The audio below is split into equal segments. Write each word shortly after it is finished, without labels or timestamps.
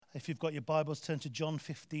If you've got your Bibles, turn to John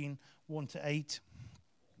 15, 1 to 8.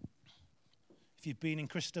 If you've been in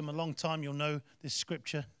Christendom a long time, you'll know this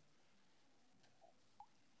scripture.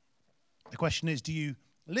 The question is, do you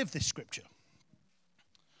live this scripture?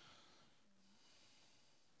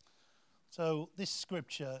 So this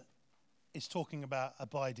scripture is talking about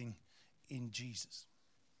abiding in Jesus.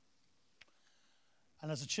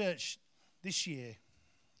 And as a church this year,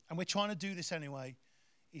 and we're trying to do this anyway,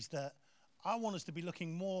 is that I want us to be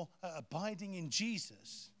looking more at abiding in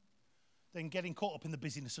Jesus than getting caught up in the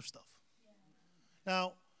busyness of stuff. Yeah.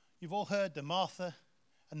 Now, you've all heard the Martha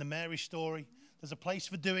and the Mary story. There's a place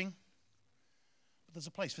for doing, but there's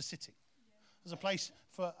a place for sitting. There's a place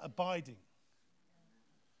for abiding.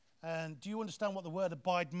 And do you understand what the word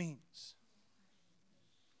abide means?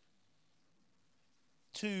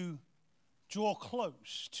 To draw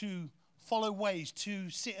close, to follow ways, to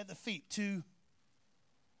sit at the feet, to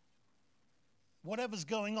whatever's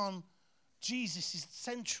going on. Jesus is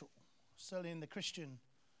central, certainly in the Christian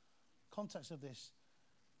context of this.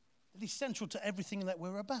 He's central to everything that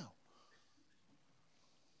we're about.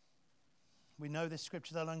 We know this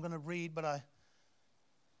scripture that I'm going to read, but I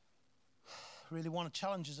really want to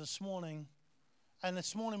challenge us this morning. And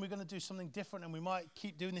this morning we're going to do something different, and we might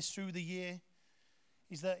keep doing this through the year.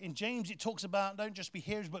 Is that in James it talks about don't just be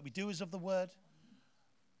hearers but be doers of the word.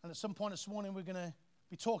 And at some point this morning we're going to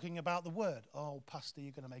be talking about the word. Oh, Pastor,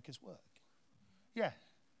 you're going to make us work. Yeah,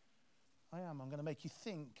 I am. I'm going to make you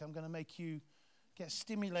think. I'm going to make you get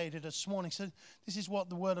stimulated this morning. So this is what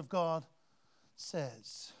the word of God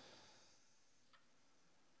says.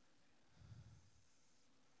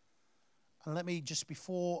 And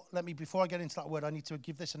before I get into that word, I need to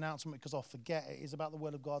give this announcement because I'll forget. It is about the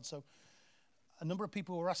word of God. So a number of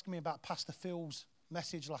people were asking me about Pastor Phil's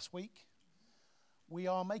message last week. We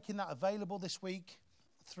are making that available this week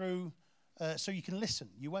through, so you can listen.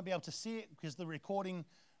 You won't be able to see it because the recording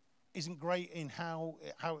isn't great in how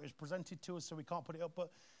it was presented to us, so we can't put it up.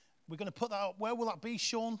 But we're going to put that up. Where will that be,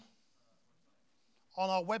 Sean? On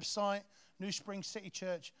our website,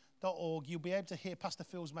 newspringcitychurch.org. You'll be able to hear Pastor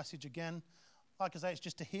Phil's message again. Like I say, it's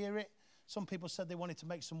just to hear it. Some people said they wanted to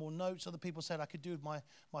make some more notes. Other people said I could do with my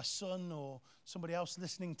son or somebody else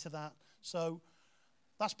listening to that. So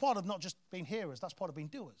that's part of not just being hearers. That's part of being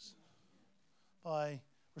doers by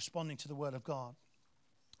responding to the word of God.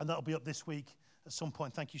 And that'll be up this week at some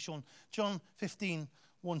point. Thank you, Sean. John 15,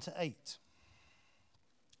 1 to 8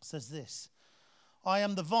 says this. I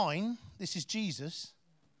am the vine. This is Jesus.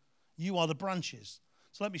 You are the branches.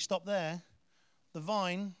 So let me stop there. The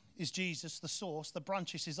vine is Jesus, the source. The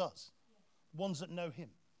branches is us. Ones that know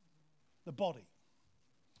him, the body.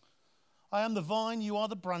 I am the vine, you are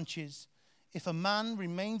the branches. If a man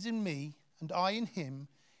remains in me and I in him,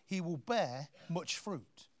 he will bear much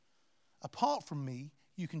fruit. Apart from me,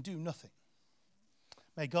 you can do nothing.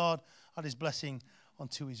 May God add his blessing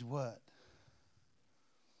unto his word.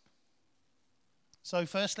 So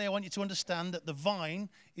firstly, I want you to understand that the vine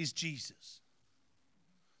is Jesus,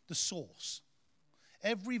 the source.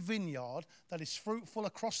 Every vineyard that is fruitful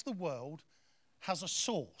across the world has a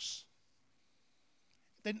source.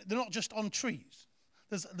 They're not just on trees.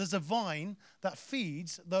 There's a vine that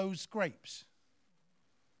feeds those grapes.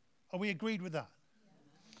 Are we agreed with that?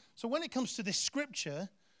 Yeah. So when it comes to this scripture,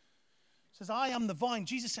 it says, I am the vine.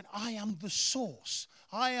 Jesus said, I am the source.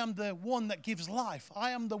 I am the one that gives life.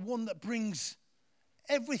 I am the one that brings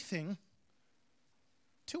everything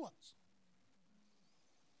to us.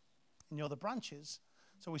 And you're the branches.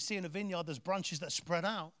 So we see in a vineyard, there's branches that spread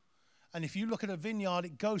out. And if you look at a vineyard,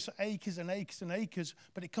 it goes for acres and acres and acres,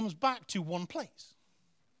 but it comes back to one place.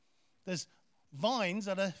 There's vines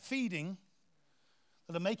that are feeding,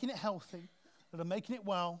 that are making it healthy, that are making it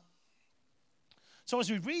well. So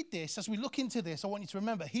as we read this, as we look into this, I want you to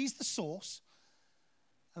remember, he's the source,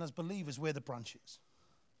 and as believers, we're the branches.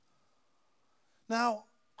 Now,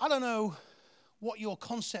 I don't know what your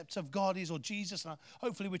concept of God is or Jesus, and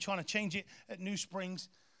hopefully we're trying to change it at New Springs,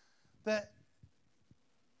 that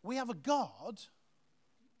we have a God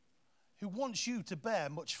who wants you to bear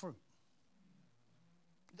much fruit.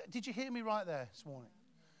 Did you hear me right there this morning?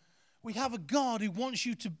 We have a God who wants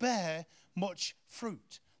you to bear much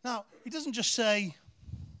fruit. Now, he doesn't just say,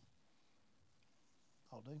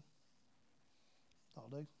 I'll do.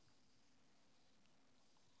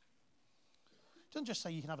 He doesn't just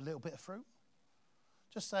say you can have a little bit of fruit.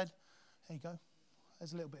 Just said, here you go.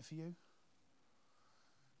 There's a little bit for you.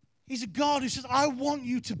 He's a God who says, I want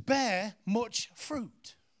you to bear much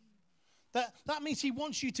fruit. That means he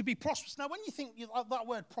wants you to be prosperous. Now, when you think that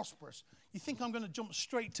word prosperous, you think I'm going to jump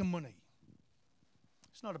straight to money.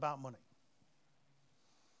 It's not about money.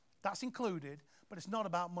 That's included, but it's not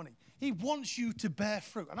about money. He wants you to bear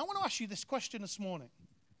fruit. And I want to ask you this question this morning.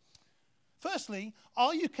 Firstly,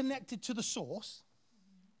 are you connected to the source?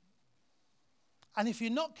 And if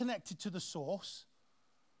you're not connected to the source,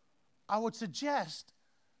 I would suggest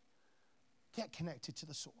get connected to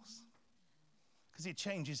the source, because it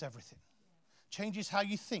changes everything. Changes how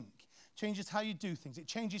you think, changes how you do things. It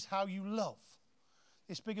changes how you love.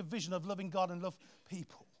 This bigger vision of loving God and love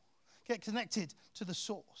people. Get connected to the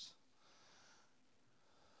source.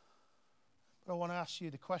 But I want to ask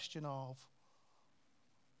you the question of,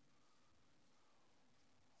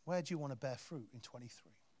 where do you want to bear fruit in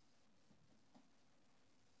 23?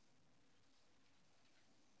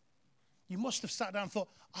 You must have sat down and thought,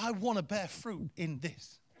 I want to bear fruit in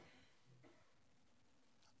this.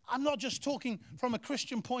 I'm not just talking from a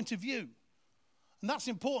Christian point of view. And that's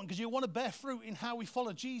important, because you want to bear fruit in how we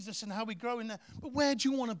follow Jesus and how we grow in there. But where do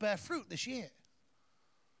you want to bear fruit this year?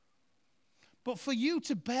 But for you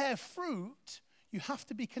to bear fruit, you have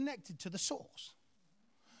to be connected to the source.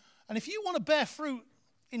 And if you want to bear fruit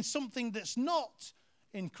in something that's not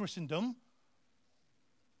in Christendom,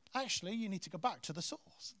 actually you need to go back to the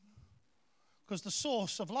source. Because the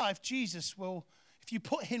source of life, Jesus, will, if you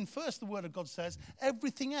put him first, the word of God says,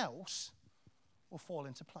 everything else will fall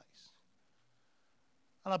into place.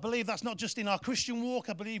 And I believe that's not just in our Christian walk.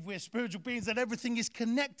 I believe we're spiritual beings, that everything is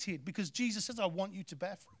connected, because Jesus says, I want you to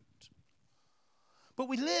bear fruit. But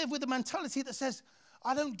we live with a mentality that says,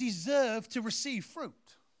 I don't deserve to receive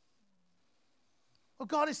fruit. Well,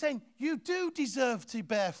 God is saying, you do deserve to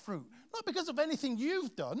bear fruit. Not because of anything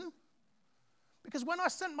you've done. Because when I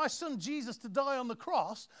sent my son Jesus to die on the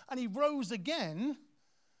cross and he rose again,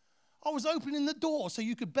 I was opening the door so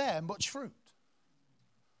you could bear much fruit.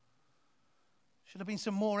 Should have been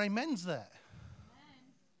some more amens there. Amen.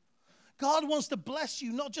 God wants to bless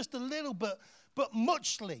you, not just a little, but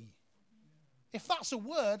muchly. If that's a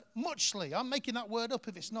word, muchly. I'm making that word up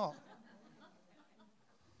if it's not.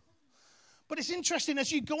 But it's interesting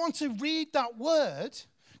as you go on to read that word,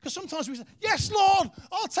 because sometimes we say, yes, Lord,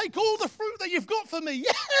 I'll take all the fruit that you've got for me.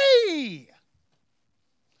 Yay!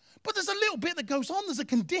 But there's a little bit that goes on. There's a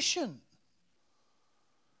condition.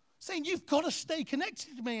 Saying you've got to stay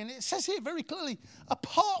connected to me. And it says here very clearly,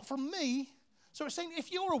 apart from me. So it's saying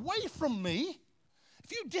if you're away from me,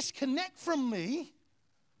 if you disconnect from me,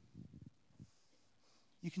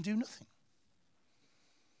 you can do nothing.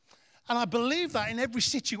 And I believe that in every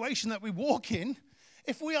situation that we walk in,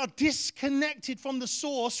 if we are disconnected from the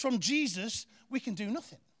source, from Jesus, we can do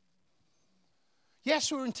nothing.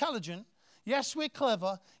 Yes, we're intelligent. Yes, we're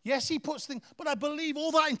clever. Yes, he puts things. But I believe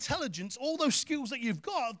all that intelligence, all those skills that you've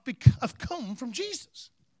got have come from Jesus.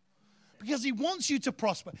 Because he wants you to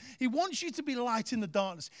prosper. He wants you to be light in the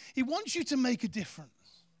darkness. He wants you to make a difference.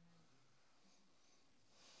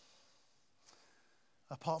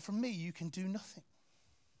 Apart from me, you can do nothing.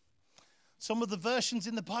 Some of the versions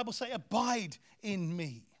in the Bible say, abide in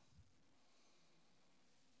me.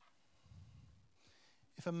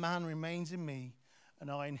 If a man remains in me and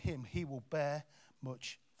I in him, he will bear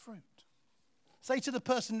much fruit. Say to the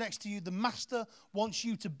person next to you, the master wants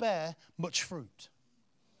you to bear much fruit.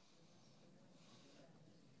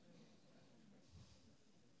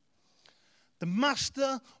 The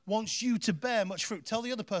master wants you to bear much fruit. Tell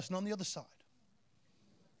the other person on the other side.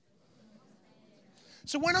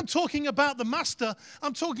 So when I'm talking about the master,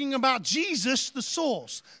 I'm talking about Jesus, the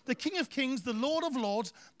source, the King of Kings, the Lord of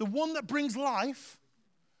Lords, the one that brings life.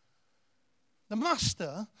 The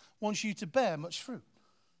master wants you to bear much fruit.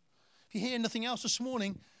 If you hear nothing else this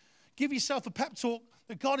morning, give yourself a pep talk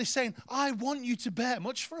that God is saying, I want you to bear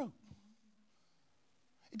much fruit.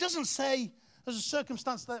 It doesn't say there's a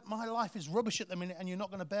circumstance that my life is rubbish at the minute and you're not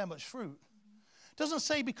going to bear much fruit. It doesn't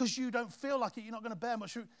say because you don't feel like it, you're not going to bear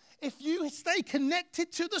much fruit. If you stay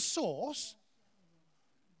connected to the source,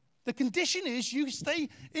 the condition is you stay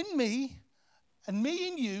in me and me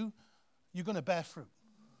in you, you're going to bear fruit.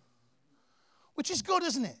 Which is good,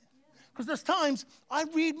 isn't it? Because there's times I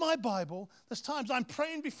read my Bible, there's times I'm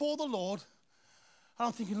praying before the Lord, and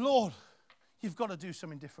I'm thinking, Lord, you've got to do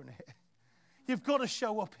something different here. You've got to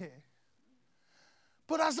show up here.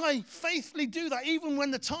 But as I faithfully do that, even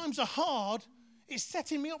when the times are hard, it's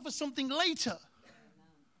setting me up for something later.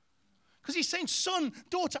 Because he's saying, son,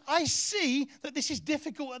 daughter, I see that this is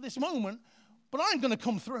difficult at this moment, but I'm going to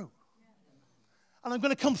come through. And I'm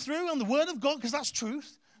going to come through on the word of God, because that's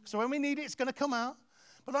truth. So when we need it, it's going to come out.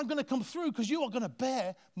 But I'm going to come through because you are going to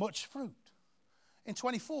bear much fruit. In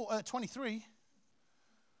 23,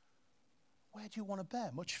 where do you want to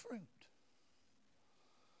bear much fruit?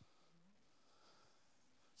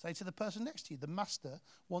 Say to the person next to you, the master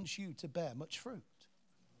wants you to bear much fruit.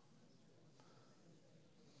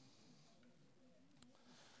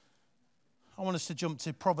 I want us to jump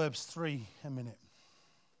to Proverbs 3 a minute.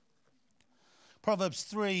 Proverbs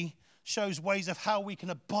 3 shows ways of how we can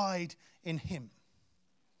abide in him.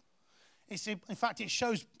 In fact, it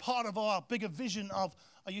shows part of our bigger vision of,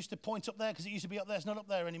 I used to point up there because it used to be up there, it's not up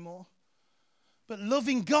there anymore. But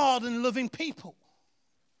loving God and loving people.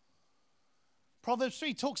 Proverbs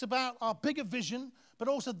 3 talks about our bigger vision, but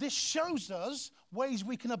also this shows us ways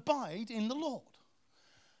we can abide in the Lord.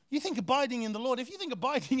 You think abiding in the Lord, if you think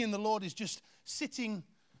abiding in the Lord is just sitting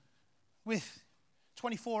with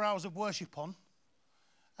 24 hours of worship on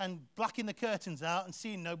and blacking the curtains out and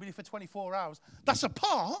seeing nobody for 24 hours, that's a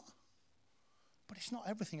part, but it's not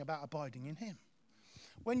everything about abiding in him.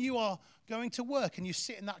 When you are going to work and you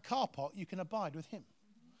sit in that car park, you can abide with him.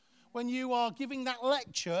 When you are giving that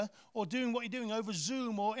lecture or doing what you're doing over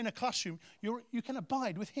Zoom or in a classroom, you can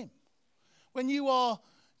abide with him. When you are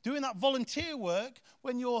doing that volunteer work,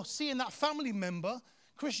 when you're seeing that family member,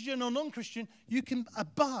 Christian or non-Christian, you can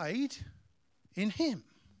abide in him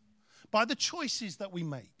by the choices that we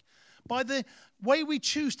make, by the way we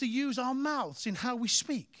choose to use our mouths in how we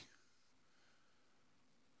speak.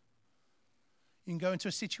 You can go into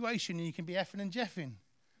a situation and you can be effing and jeffing.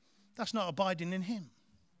 That's not abiding in him.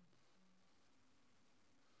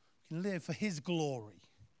 You can live for his glory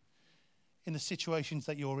in the situations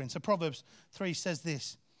that you're in. So Proverbs 3 says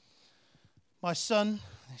this, my son,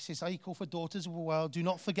 this is equal for daughters as well, do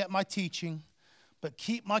not forget my teaching, but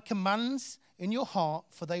keep my commands in your heart,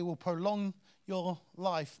 for they will prolong your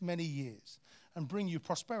life many years and bring you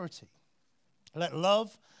prosperity. Let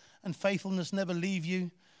love and faithfulness never leave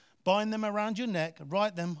you. Bind them around your neck,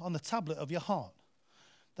 write them on the tablet of your heart.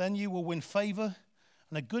 Then you will win favor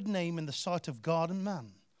and a good name in the sight of God and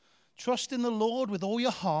man. Trust in the Lord with all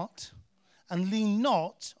your heart and lean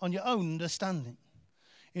not on your own understanding.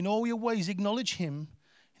 In all your ways acknowledge him,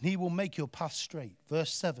 and he will make your path straight.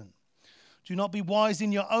 Verse 7. Do not be wise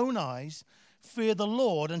in your own eyes. Fear the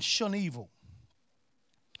Lord and shun evil.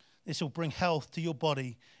 This will bring health to your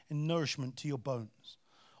body and nourishment to your bones.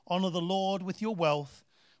 Honor the Lord with your wealth,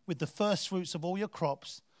 with the first fruits of all your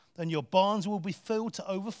crops. Then your barns will be filled to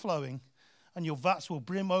overflowing, and your vats will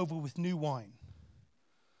brim over with new wine.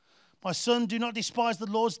 My son, do not despise the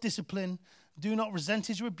Lord's discipline. Do not resent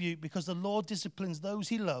his rebuke, because the Lord disciplines those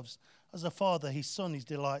he loves, as a father his son he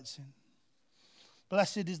delights in.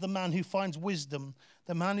 Blessed is the man who finds wisdom,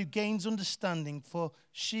 the man who gains understanding, for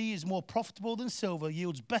she is more profitable than silver,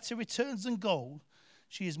 yields better returns than gold.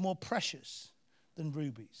 She is more precious than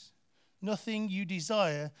rubies. Nothing you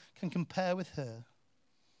desire can compare with her.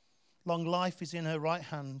 Long life is in her right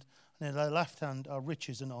hand, and in her left hand are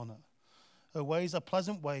riches and honor. Her ways are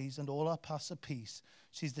pleasant ways, and all her paths are peace.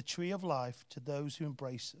 She is the tree of life to those who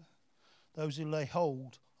embrace her. Those who lay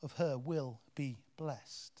hold of her will be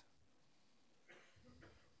blessed.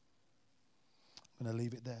 I'm going to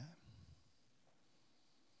leave it there.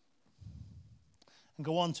 And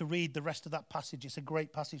go on to read the rest of that passage. It's a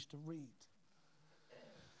great passage to read.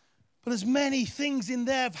 But there's many things in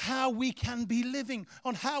there of how we can be living,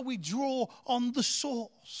 on how we draw on the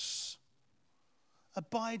source,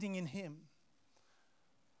 abiding in him.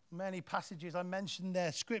 Many passages I mentioned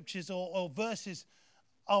there, scriptures or verses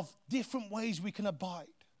of different ways we can abide,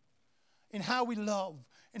 in how we love,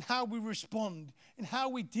 in how we respond, in how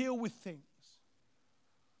we deal with things.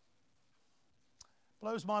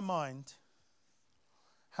 Blows my mind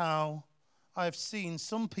how I have seen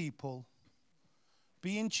some people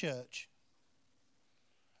be in church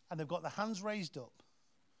and they've got their hands raised up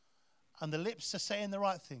and the lips are saying the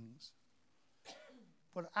right things,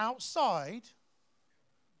 but outside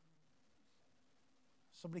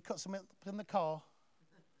somebody cuts them up in the car,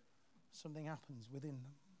 something happens within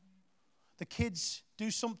them. The kids do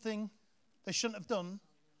something they shouldn't have done,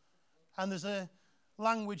 and there's a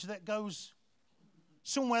language that goes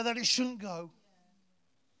somewhere that it shouldn't go.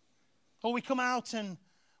 Or we come out and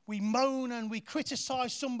we moan and we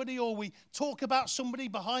criticize somebody, or we talk about somebody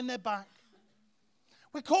behind their back.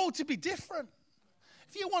 We're called to be different.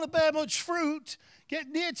 If you want to bear much fruit, get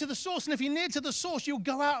near to the source. And if you're near to the source, you'll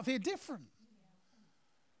go out of here different.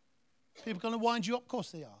 People are going to wind you up? Of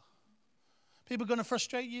course they are. People are going to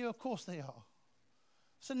frustrate you? Of course they are.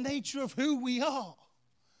 It's the nature of who we are.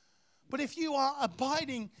 But if you are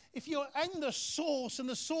abiding, if you're in the source and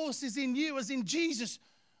the source is in you, as in Jesus,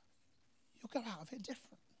 you'll go out of it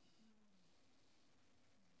different.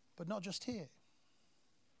 But not just here.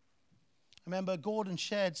 I remember Gordon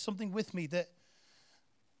shared something with me that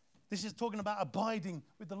this is talking about abiding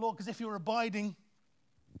with the Lord, because if you're abiding,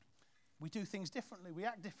 we do things differently, we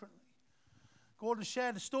act differently. Gordon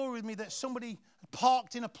shared a story with me that somebody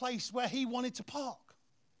parked in a place where he wanted to park.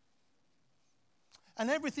 And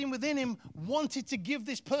everything within him wanted to give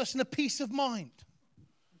this person a peace of mind.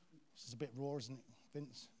 This is a bit raw, isn't it,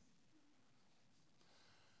 Vince?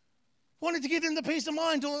 Wanted to give him the peace of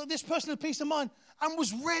mind, or this person a peace of mind, and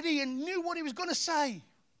was ready and knew what he was going to say. And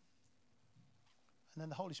then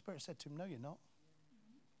the Holy Spirit said to him, no, you're not.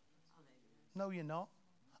 No, you're not.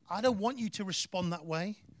 I don't want you to respond that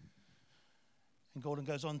way. And Gordon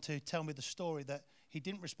goes on to tell me the story that he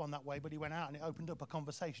didn't respond that way, but he went out and it opened up a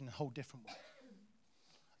conversation in a whole different way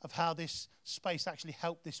of how this space actually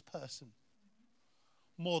helped this person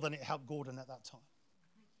more than it helped Gordon at that time.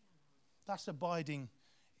 That's abiding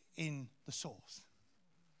in the source.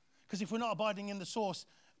 Because if we're not abiding in the source,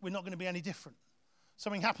 we're not going to be any different.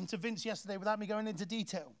 Something happened to Vince yesterday without me going into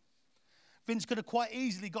detail. Vince could have quite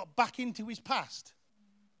easily got back into his past,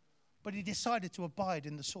 but he decided to abide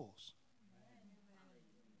in the source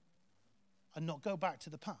and not go back to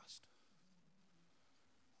the past.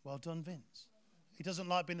 Well done, Vince. He doesn't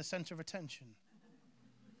like being the center of attention.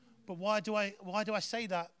 But why do I say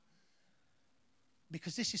that?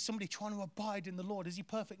 Because this is somebody trying to abide in the Lord. Is he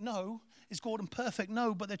perfect? No. Is Gordon perfect?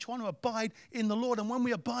 No. But they're trying to abide in the Lord. And when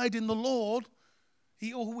we abide in the Lord,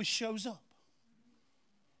 he always shows up.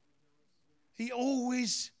 He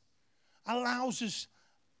always allows us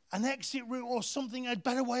an exit route or something, a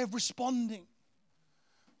better way of responding.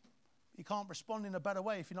 You can't respond in a better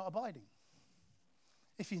way if you're not abiding.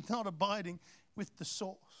 If you're not abiding with the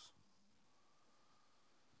source.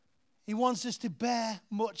 He wants us to bear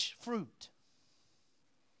much fruit.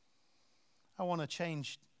 I want to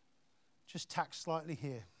just tack slightly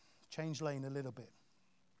here. Change lane a little bit.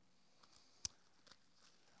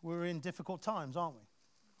 We're in difficult times, aren't we?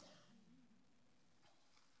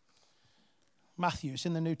 Matthew, it's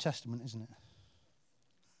in the New Testament, isn't it?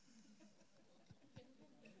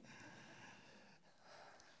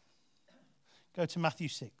 Go to Matthew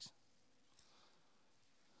 6.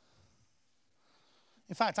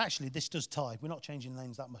 In fact, actually, this does tie. We're not changing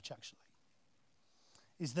lanes that much, actually.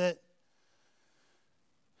 Is that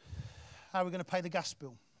how are we going to pay the gas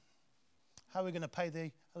bill? How are we going to pay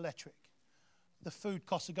the electric? The food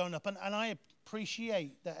costs are going up. And I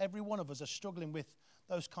appreciate that every one of us are struggling with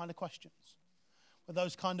those kind of questions, with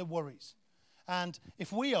those kind of worries. And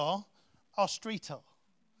if we are, our street are.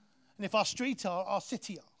 And if our street are, our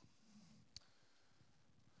city are.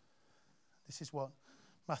 This is what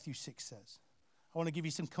Matthew 6 says. I want to give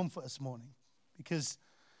you some comfort this morning. Because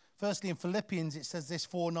firstly in Philippians it says this,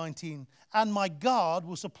 4:19. And my God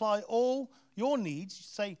will supply all your needs,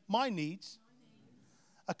 say my needs,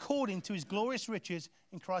 according to his glorious riches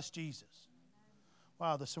in Christ Jesus.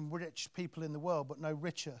 Wow, there's some rich people in the world, but no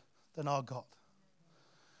richer than our God.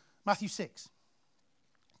 Matthew 6.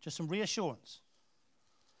 Just some reassurance,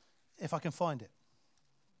 if I can find it.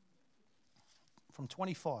 From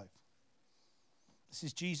 25. This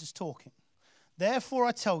is Jesus talking. Therefore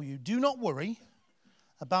I tell you, do not worry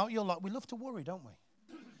about your life. We love to worry, don't we?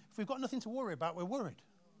 If we've got nothing to worry about, we're worried.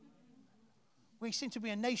 We seem to be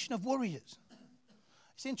a nation of worriers.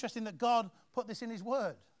 It's interesting that God put this in his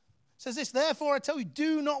word. It says this, therefore I tell you,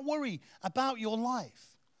 do not worry about your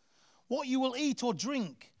life, what you will eat or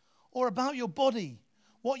drink, or about your body,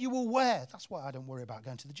 what you will wear. That's why I don't worry about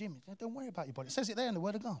going to the gym. Don't worry about your body. It says it there in the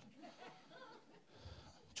word of God.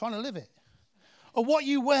 I'm trying to live it. Or what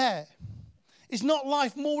you wear. Is not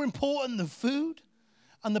life more important than food?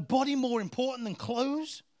 And the body more important than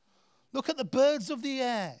clothes? Look at the birds of the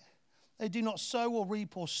air. They do not sow or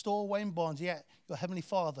reap or store away in barns, yet your heavenly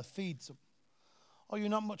Father feeds them. Are you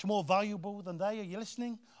not much more valuable than they? Are you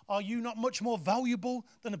listening? Are you not much more valuable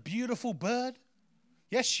than a beautiful bird?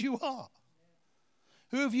 Yes, you are.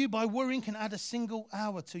 Who of you by worrying can add a single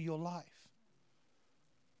hour to your life?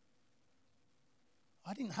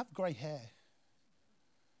 I didn't have grey hair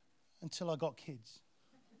until I got kids.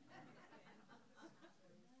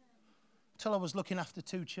 Until I was looking after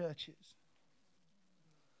 2 churches.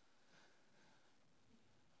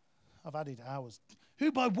 I've added hours.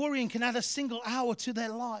 Who by worrying can add a single hour to their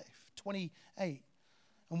life? 28.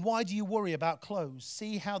 And why do you worry about clothes?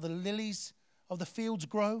 See how the lilies of the fields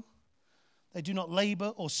grow? They do not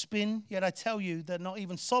labor or spin. Yet I tell you that not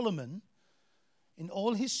even Solomon, in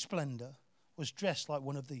all his splendor, was dressed like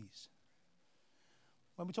one of these.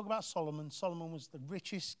 When we talk about Solomon, Solomon was the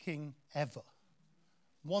richest king ever.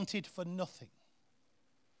 Wanted for nothing.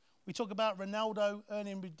 We talk about Ronaldo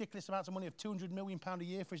earning ridiculous amounts of money of £200 million a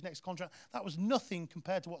year for his next contract. That was nothing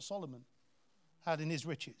compared to what Solomon had in his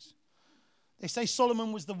riches. They say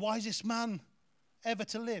Solomon was the wisest man ever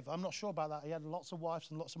to live. I'm not sure about that. He had lots of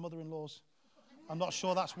wives and lots of mother-in-laws. I'm not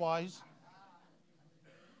sure that's wise.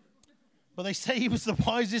 But they say he was the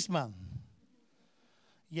wisest man.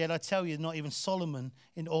 Yet I tell you, not even Solomon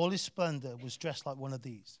in all his splendor was dressed like one of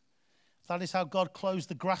these. If that is how God clothes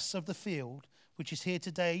the grass of the field, which is here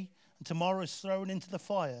today and tomorrow is thrown into the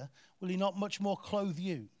fire, will he not much more clothe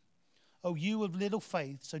you? O you of little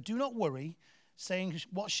faith, so do not worry, saying,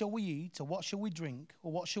 what shall we eat, or what shall we drink,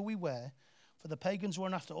 or what shall we wear? For the pagans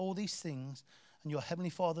run after all these things, and your heavenly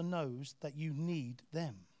Father knows that you need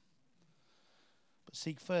them. But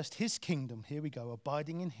seek first his kingdom, here we go,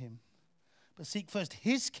 abiding in him. But seek first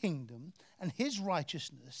his kingdom and his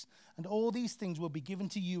righteousness, and all these things will be given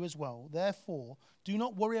to you as well. Therefore, do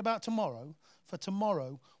not worry about tomorrow, for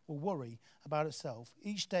tomorrow will worry about itself.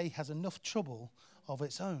 Each day has enough trouble of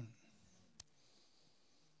its own.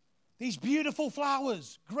 These beautiful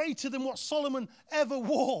flowers, greater than what Solomon ever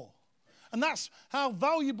wore. And that's how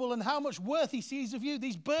valuable and how much worth he sees of you.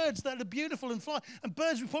 These birds that are beautiful and fly, and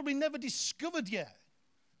birds we've probably never discovered yet.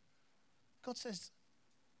 God says,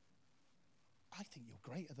 I think you're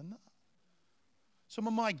greater than that. Some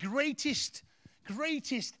of my greatest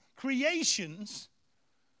creations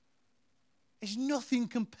is nothing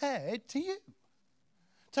compared to you.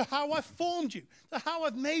 To how I formed you, to how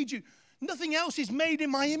I've made you. Nothing else is made in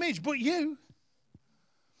my image but you.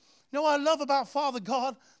 You know what I love about Father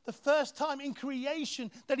God? The first time in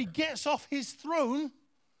creation that he gets off his throne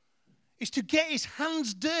is to get his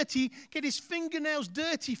hands dirty, get his fingernails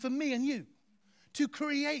dirty for me and you. To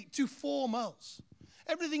create, to form us.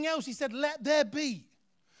 Everything else he said, let there be.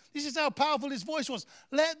 This is how powerful his voice was.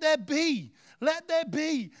 Let there be, let there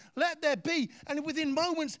be, let there be. And within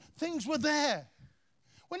moments, things were there.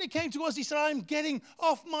 When it came to us, he said, I'm getting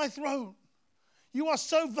off my throne. You are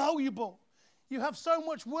so valuable. You have so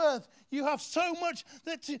much worth. You have so much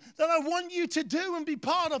that I want you to do and be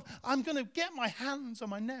part of. I'm going to get my hands and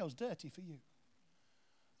my nails dirty for you.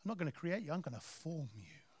 I'm not going to create you. I'm going to form you.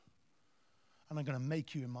 And I'm going to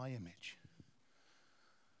make you in my image.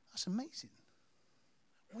 That's amazing.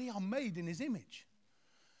 We are made in his image.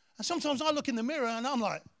 And sometimes I look in the mirror and I'm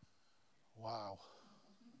like, wow.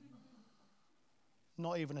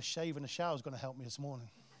 Not even a shave and a shower is going to help me this morning.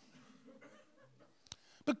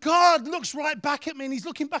 But God looks right back at me and he's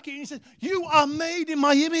looking back at you and he says, you are made in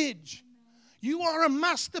my image. You are a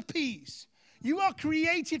masterpiece. You are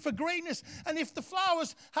created for greatness. And if the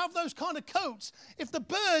flowers have those kind of coats, if the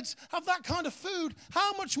birds have that kind of food,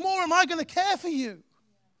 how much more am I going to care for you?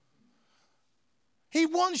 He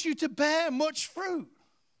wants you to bear much fruit.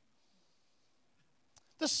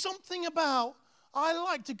 There's something about, I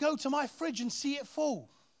like to go to my fridge and see it full.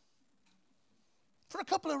 For a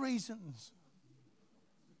couple of reasons.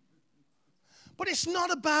 But it's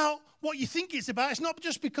not about what you think it's about. It's not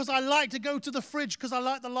just because I like to go to the fridge because I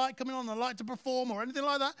like the light coming on, I like to perform or anything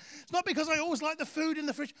like that. It's not because I always like the food in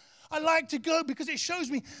the fridge. I like to go because it shows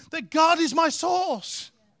me that God is my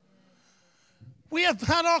source. We have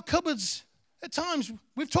had our cupboards at times.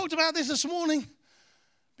 We've talked about this morning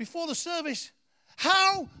before the service.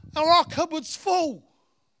 How are our cupboards full?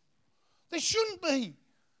 They shouldn't be.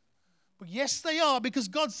 But yes, they are, because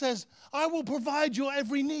God says, I will provide your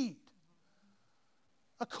every need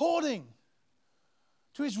according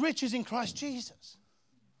to his riches in Christ Jesus.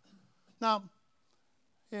 Now,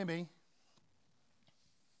 hear me.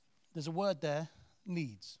 There's a word there,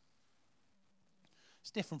 needs.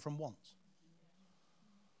 It's different from wants.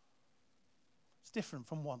 It's different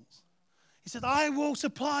from wants. He said, I will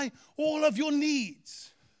supply all of your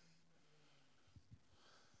needs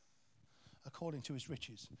according to his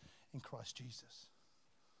riches in Christ Jesus.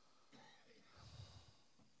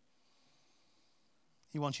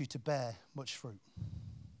 He wants you to bear much fruit.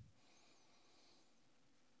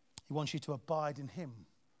 He wants you to abide in him.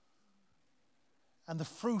 And the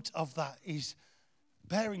fruit of that is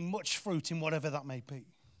bearing much fruit in whatever that may be.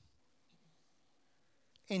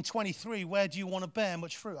 In 23, where do you want to bear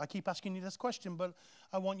much fruit? I keep asking you this question, but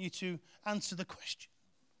I want you to answer the question.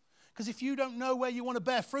 Because if you don't know where you want to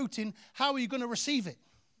bear fruit in, how are you going to receive it?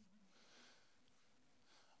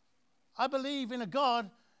 I believe in a God,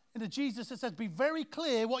 in a Jesus that says, be very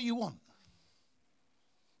clear what you want.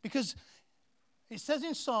 Because it says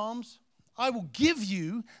in Psalms, I will give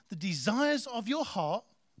you the desires of your heart.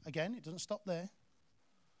 Again, it doesn't stop there.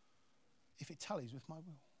 If it tallies with my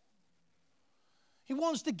will. He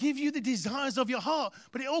wants to give you the desires of your heart,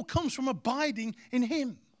 but it all comes from abiding in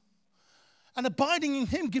him. And abiding in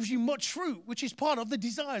him gives you much fruit, which is part of the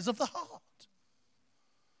desires of the heart.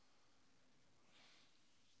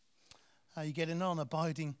 How are you getting on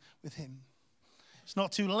abiding with him? It's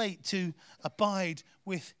not too late to abide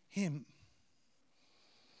with him.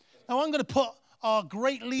 Now I'm going to put our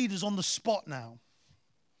great leaders on the spot now.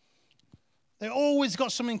 They've always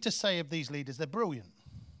got something to say of these leaders. They're brilliant.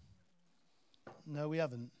 No, we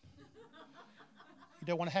haven't. You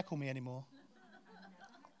don't want to heckle me anymore?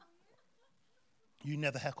 You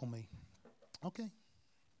never heckle me. Okay.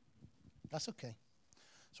 That's okay.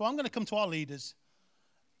 So I'm going to come to our leaders,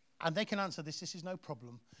 and they can answer this. This is no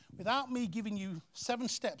problem. Without me giving you 7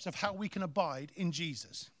 steps of how we can abide in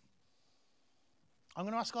Jesus, I'm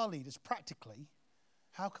going to ask our leaders practically,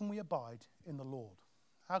 how can we abide in the Lord?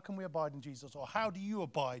 How can we abide in Jesus? Or how do you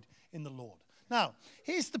abide in the Lord? Now,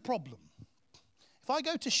 here's the problem. If I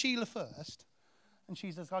go to Sheila first, and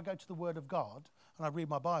she says, I go to the Word of God, and I read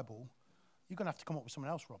my Bible, you're going to have to come up with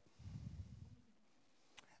someone else, Rob.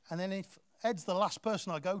 And then if Ed's the last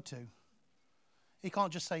person I go to, he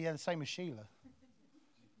can't just say, yeah, the same as Sheila.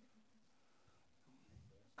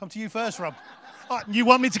 Come to you first, Rob. Oh, you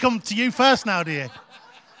want me to come to you first now, do you?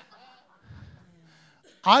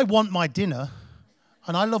 I want my dinner,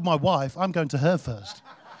 and I love my wife. I'm going to her first.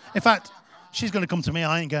 In fact, she's going to come to me.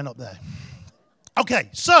 I ain't going up there. Okay,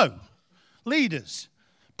 so, leaders,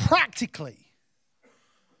 practically,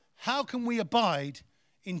 how can we abide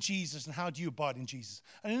in Jesus, and how do you abide in Jesus?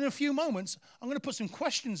 And in a few moments, I'm going to put some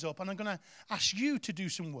questions up, and I'm going to ask you to do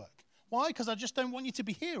some work. Why? Because I just don't want you to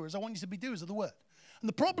be hearers. I want you to be doers of the word. And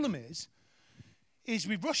the problem is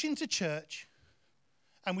we rush into church,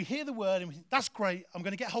 and we hear the word, and we think, that's great, I'm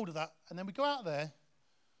going to get hold of that. And then we go out there,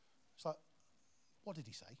 it's like, what did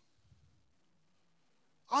he say?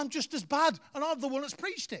 I'm just as bad, and I'm the one that's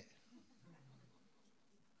preached it.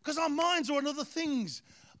 Because our minds are on other things.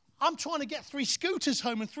 I'm trying to get 3 scooters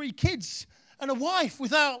home and 3 kids and a wife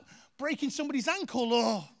without breaking somebody's ankle.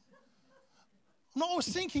 Or I'm not always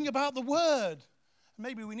thinking about the word.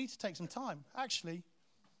 Maybe we need to take some time. Actually,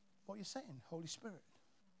 what you're saying, Holy Spirit.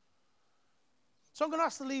 So I'm going to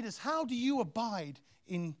ask the leaders, how do you abide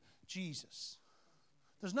in Jesus?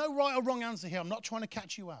 There's no right or wrong answer here. I'm not trying to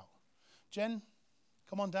catch you out. Jen,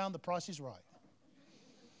 come on down. The price is right.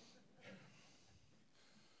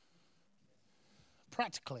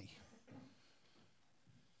 Practically.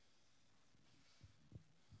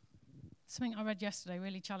 Something I read yesterday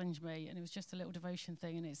really challenged me, and it was just a little devotion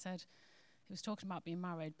thing, and it said, it was talking about being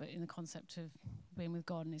married, but in the concept of being with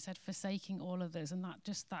God, and it said, forsaking all others, and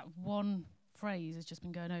that one phrase has just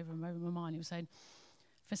been going over and over in my mind. It was saying,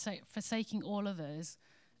 forsaking all others,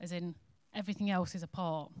 as in everything else is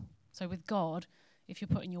apart. So with God, if you're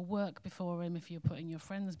putting your work before him, if you're putting your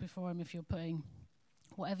friends before him, if you're putting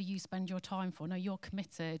whatever you spend your time for, no, you're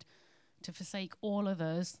committed to forsake all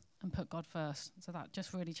others and put God first. So that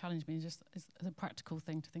just really challenged me, just as a practical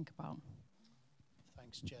thing to think about.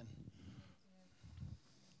 Thanks, Jen.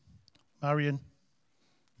 Marion.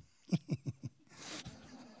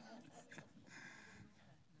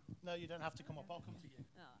 No, you don't have to come up. I'll come to you. Oh,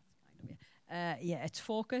 that's kind of you. Yeah, it's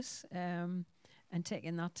focus and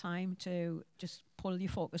taking that time to just pull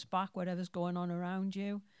your focus back, whatever's going on around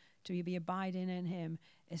you, to be abiding in him,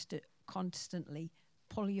 is to constantly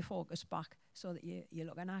pull your focus back so that you're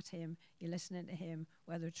looking at him, you're listening to him,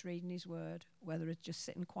 whether it's reading his word, whether it's just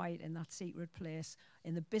sitting quiet in that secret place.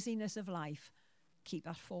 In the busyness of life, keep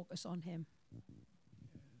that focus on him.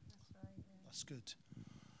 That's right, yeah. That's good.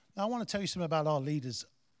 Now, I want to tell you something about our leaders.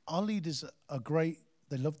 Our leaders are great.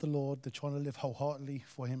 They love the Lord. They're trying to live wholeheartedly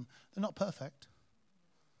for him. They're not perfect.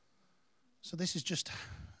 So this is just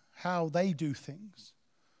how they do things.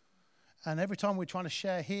 And every time we're trying to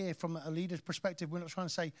share here from a leader's perspective, we're not trying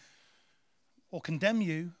to say or condemn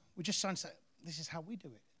you. We're just trying to say, this is how we do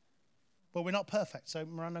it. But we're not perfect. So,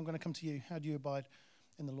 Miranda, I'm going to come to you. How do you abide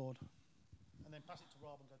in the Lord? And then pass it to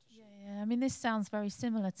Rob and go to Sheila. Yeah, I mean, this sounds very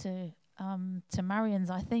similar to Marion's,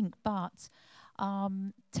 I think, but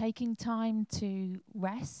taking time to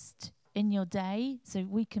rest in your day, so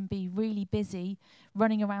we can be really busy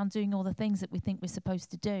running around doing all the things that we think we're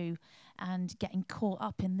supposed to do and getting caught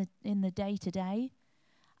up in the day-to-day.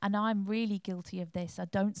 And I'm really guilty of this. I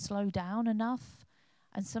don't slow down enough,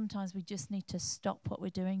 and sometimes we just need to stop what we're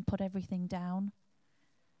doing, put everything down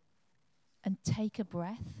and take a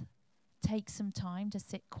breath. Take some time to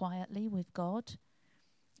sit quietly with God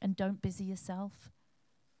and don't busy yourself.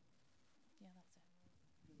 Yeah, that's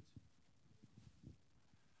it.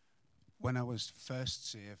 When I was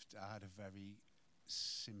first saved, I had a very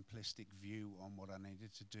simplistic view on what I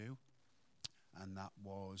needed to do. And that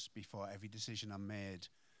was, before every decision I made,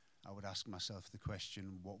 I would ask myself the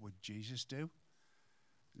question, what would Jesus do?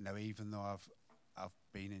 Now, even though I've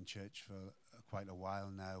been in church for quite a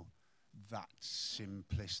while now, that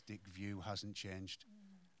simplistic view hasn't changed.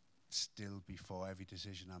 Still, before every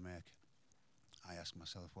decision I make, I ask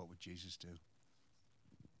myself, what would Jesus do?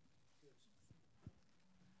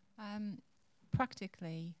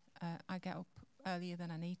 Practically, I get up earlier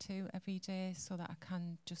than I need to every day so that I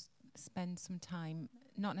can just spend some time,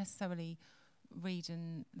 not necessarily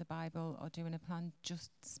reading the Bible or doing a plan,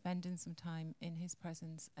 just spending some time in his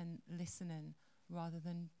presence and listening rather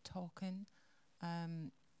than talking.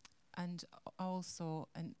 And also,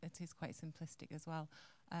 and it is quite simplistic as well,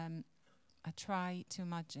 I try to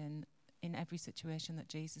imagine in every situation that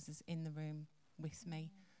Jesus is in the room with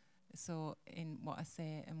me. So in what I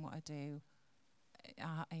say and what I do,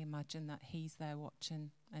 I imagine that he's there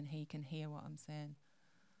watching and he can hear what I'm saying.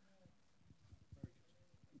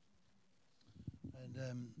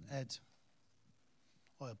 And Ed,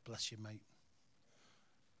 oh, bless you, mate.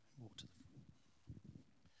 Walk to the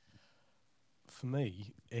For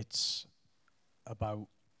me, it's about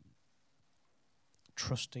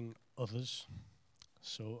trusting others.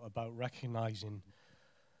 So about recognizing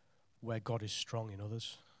where God is strong in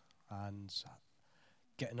others and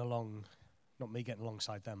getting along, not me getting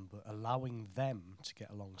alongside them, but allowing them to get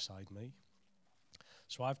alongside me.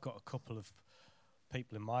 So I've got a couple of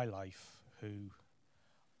people in my life who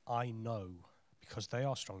I know, because they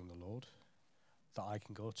are strong in the Lord, that I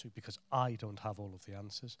can go to, because I don't have all of the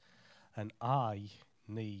answers. And I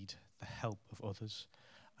need the help of others.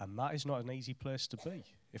 And that is not an easy place to be,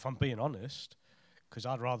 if I'm being honest, because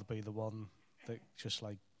I'd rather be the one that just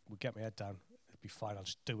like would get my head down. It'd be fine, I'll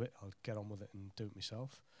just do it. I'll get on with it and do it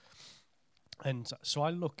myself. And so I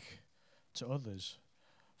look to others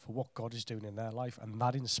for what God is doing in their life, and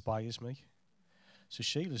that inspires me. So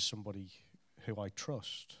Sheila's somebody who I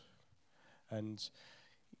trust. And,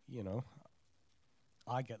 you know,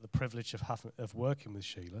 I get the privilege of working with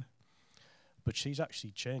Sheila, but she's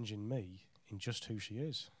actually changing me in just who she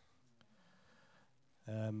is.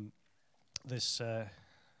 There's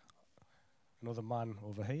another man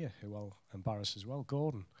over here who I'll embarrass as well,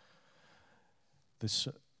 Gordon. There's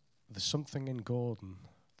something in Gordon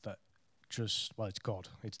that just, well, it's God.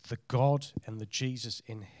 It's the God and the Jesus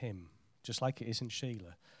in him, just like it is in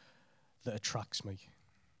Sheila, that attracts me.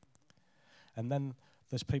 And then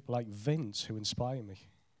there's people like Vince who inspire me.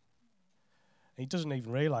 He doesn't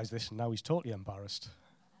even realise this, and now he's totally embarrassed.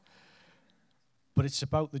 But it's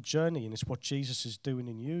about the journey, and it's what Jesus is doing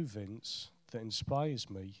in you, Vince, that inspires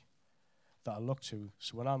me, that I look to.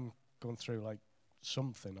 So when I'm going through like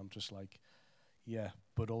something, I'm just like, yeah,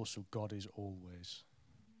 but also God is always.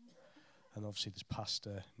 And obviously there's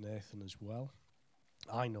Pastor Nathan as well.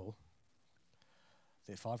 I know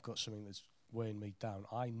that if I've got something that's weighing me down,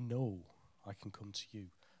 I know I can come to you.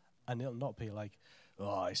 And it'll not be like,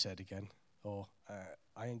 oh, I said again, or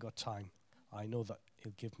I ain't got time. I know that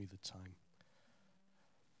he'll give me the time.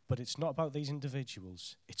 But it's not about these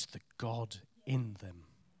individuals. It's the God in them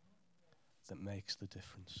that makes the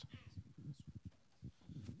difference.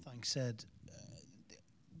 Thanks, Ed.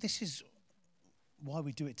 This is why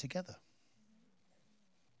we do it together.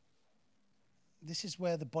 This is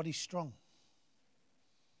where the body's strong.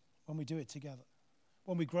 When we do it together.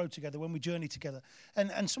 When we grow together, when we journey together.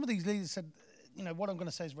 And some of these leaders said, you know, what I'm going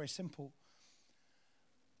to say is very simple.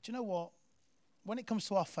 Do you know what? When it comes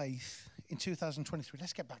to our faith in 2023,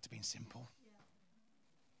 let's get back to being simple. Yeah.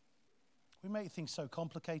 We make things so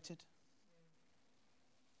complicated.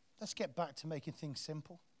 Let's get back to making things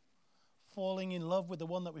simple. Falling in love with the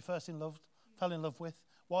one that we first fell in love with.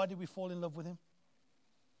 Why did we fall in love with him?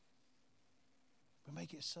 We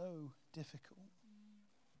make it so difficult.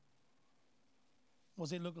 What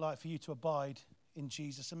does it look like for you to abide in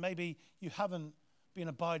Jesus? And maybe you haven't been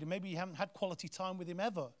abiding. Maybe you haven't had quality time with him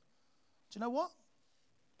ever. Do you know what?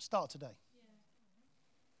 Start today. Yeah.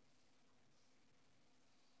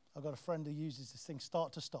 I've got a friend who uses this thing,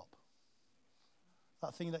 start to stop.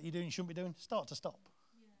 That thing that you're doing you shouldn't be doing, start to stop.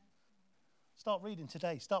 Yeah. Start reading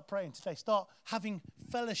today. Start praying today. Start having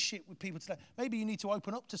fellowship with people today. Maybe you need to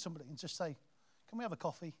open up to somebody and just say, can we have a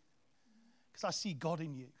coffee? Because I see God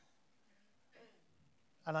in you.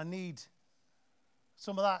 And I need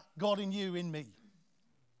some of that God in you in me.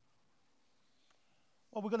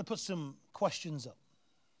 Well, we're going to put some questions up.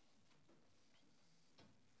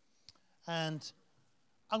 And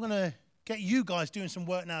I'm going to get you guys doing some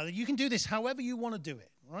work now. You can do this however you want to do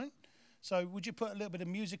it, right? So would you put a little bit of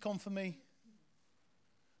music on for me?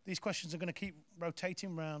 These questions are going to keep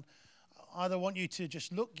rotating around. I either want you to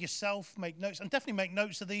just look yourself, make notes, and definitely make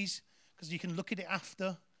notes of these because you can look at it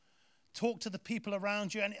after. Talk to the people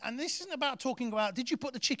around you. And this isn't about talking about, did you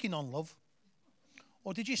put the chicken on, love?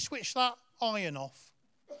 Or did you switch that iron off?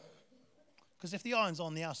 Because if the iron's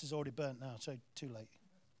on, the house is already burnt now, so too late.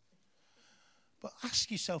 But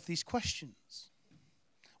ask yourself these questions.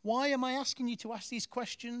 Why am I asking you to ask these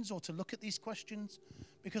questions or to look at these questions?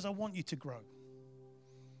 Because I want you to grow.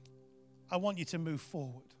 I want you to move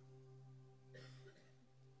forward.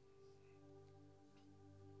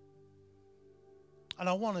 And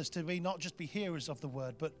I want us to be not just be hearers of the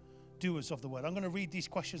word, but doers of the word. I'm going to read these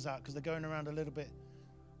questions out because they're going around a little bit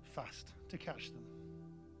fast to catch them.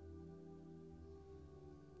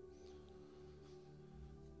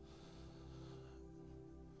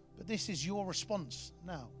 But this is your response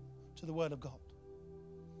now to the word of God.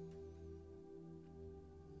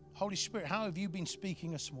 Holy Spirit, how have you been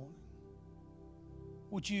speaking this morning?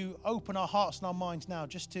 Would you open our hearts and our minds now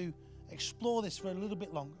just to explore this for a little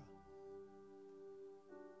bit longer?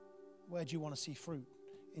 Where do you want to see fruit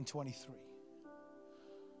in 23?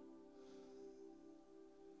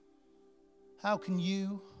 How can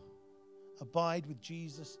you abide with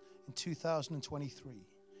Jesus in 2023?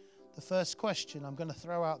 The first question I'm going to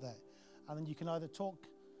throw out there, and then you can either talk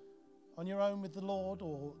on your own with the Lord,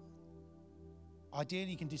 or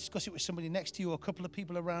ideally you can discuss it with somebody next to you or a couple of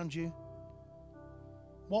people around you.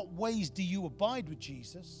 What ways do you abide with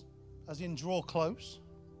Jesus, as in draw close?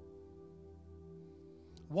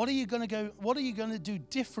 What are you going to do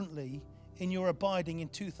differently in your abiding in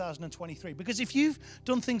 2023? Because if you've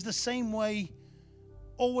done things the same way,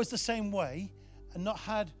 always the same way, and not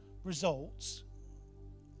had results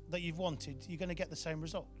that you've wanted, you're going to get the same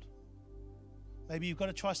result. Maybe you've got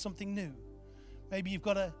to try something new. Maybe you've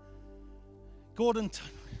got to...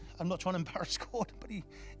 I'm not trying to embarrass Gordon, but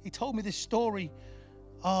he told me this story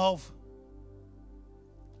of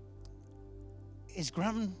his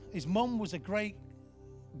mum was a great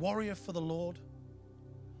warrior for the Lord,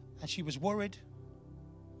 and she was worried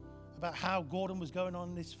about how Gordon was going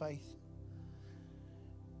on in his faith.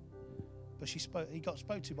 But he got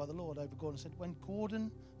spoke to by the Lord over Gordon and said, when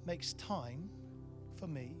Gordon makes time for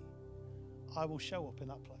me, I will show up in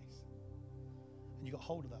that place. And you got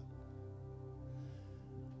hold of that.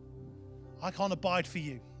 I can't abide for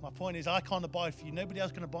you. My point is, I can't abide for you. Nobody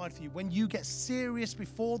else can abide for you. When you get serious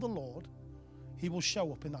before the Lord, he will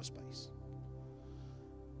show up in that space.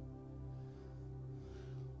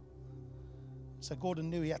 So Gordon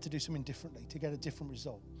knew he had to do something differently to get a different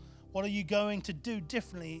result. What are you going to do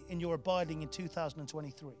differently in your abiding in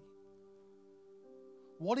 2023?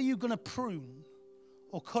 What are you going to prune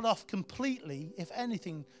or cut off completely, if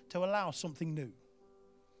anything, to allow something new?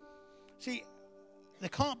 See, there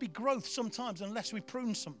can't be growth sometimes unless we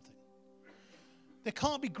prune something. There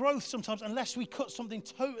can't be growth sometimes unless we cut something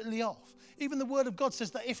totally off. Even the Word of God says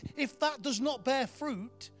that if that does not bear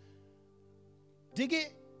fruit, dig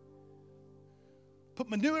it, put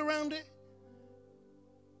manure around it.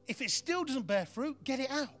 If it still doesn't bear fruit, get it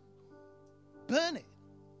out. Burn it.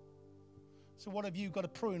 So what have you got to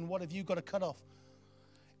prune? What have you got to cut off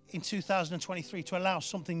in 2023 to allow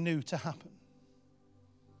something new to happen?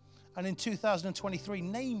 And in 2023,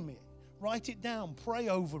 name it. Write it down. Pray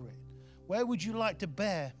over it. Where would you like to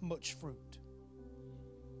bear much fruit?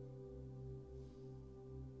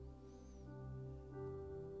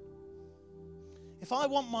 If I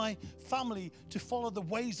want my family to follow the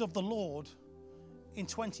ways of the Lord in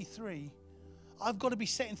 23, I've got to be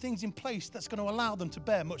setting things in place that's going to allow them to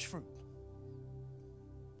bear much fruit.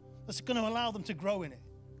 That's going to allow them to grow in it.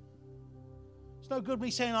 It's no good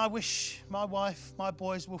me saying, I wish my wife, my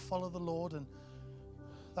boys will follow the Lord, and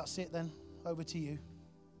that's it then, over to you.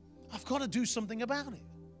 I've got to do something about it.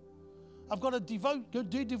 I've got to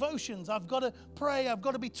do devotions. I've got to pray. I've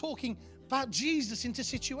got to be talking about Jesus into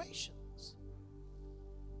situations.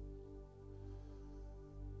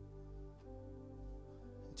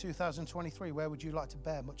 In 2023, where would you like to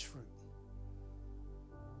bear much fruit?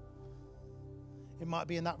 It might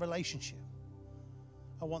be in that relationship.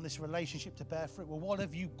 I want this relationship to bear fruit. Well, what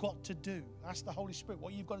have you got to do? Ask the Holy Spirit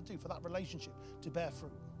what you've got to do for that relationship to bear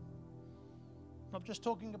fruit. I'm not just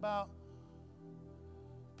talking about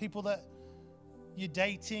people that you're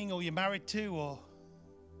dating or you're married to, or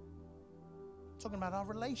I'm talking about our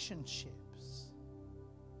relationships.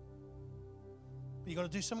 But you've got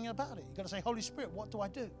to do something about it. You've got to say, Holy Spirit, what do I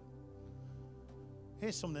do?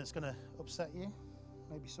 Here's something that's going to upset you,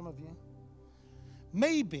 maybe some of you.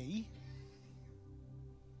 Maybe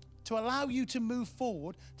to allow you to move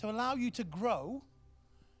forward, to allow you to grow,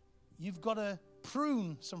 you've got to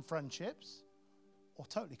prune some friendships or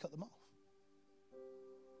totally cut them off.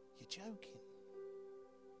 You're joking.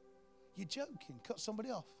 You're joking. Cut somebody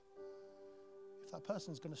off. If that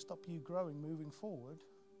person's going to stop you growing, moving forward,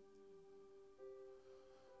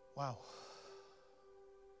 wow.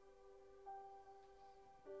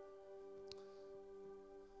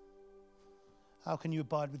 How can you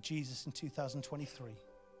abide with Jesus in 2023?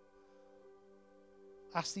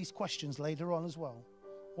 Ask these questions later on as well.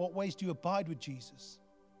 What ways do you abide with Jesus?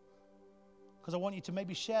 Because I want you to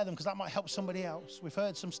maybe share them, because that might help somebody else. We've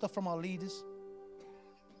heard some stuff from our leaders.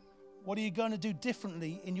 What are you going to do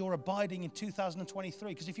differently in your abiding in 2023?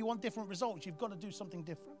 Because if you want different results, you've got to do something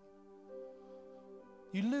different.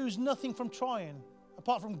 You lose nothing from trying,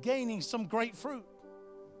 apart from gaining some great fruit.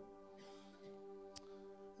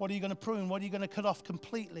 What are you going to prune? What are you going to cut off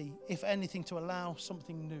completely, if anything, to allow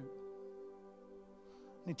something new?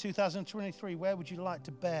 In 2023, where would you like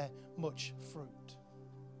to bear much fruit?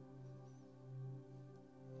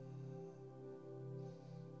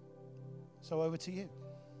 So over to you.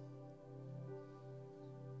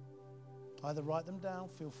 Either write them down,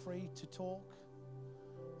 feel free to talk.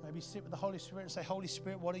 Maybe sit with the Holy Spirit and say, Holy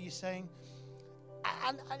Spirit, what are you saying?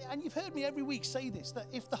 And you've heard me every week say this, that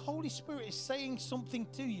if the Holy Spirit is saying something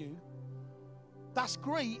to you, that's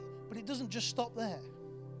great, but it doesn't just stop there.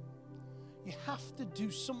 You have to do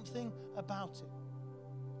something about it.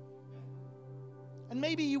 And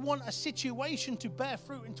maybe you want a situation to bear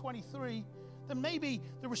fruit in 23, then maybe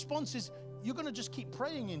the response is you're going to just keep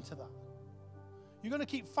praying into that. You're going to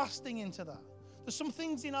keep fasting into that. There's some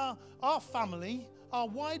things in our family, our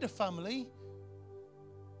wider family,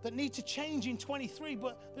 that need to change in 23,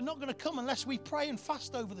 but they're not going to come unless we pray and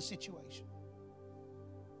fast over the situation.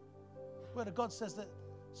 The Word of God says that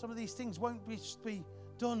some of these things won't be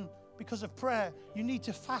done because of prayer. You need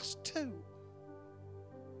to fast too.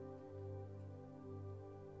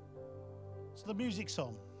 So the music's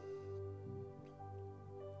on.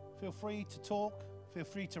 Feel free to talk. Feel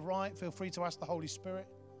free to write. Feel free to ask the Holy Spirit.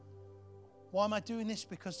 Why am I doing this?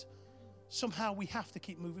 Because somehow we have to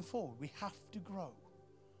keep moving forward. We have to grow.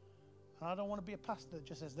 And I don't want to be a pastor that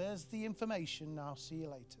just says, there's the information, now see you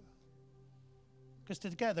later. Because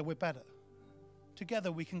together we're better.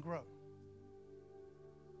 Together we can grow.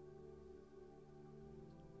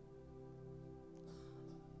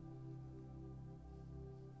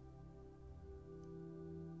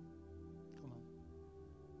 Come on.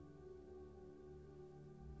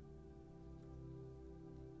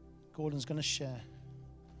 Gordon's going to share.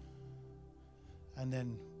 And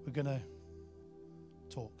then we're going to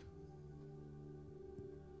talk.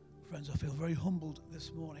 Friends, I feel very humbled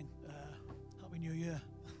this morning. Happy New Year.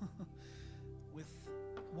 With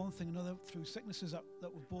one thing and another, through sicknesses that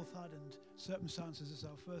we've both had and circumstances. It's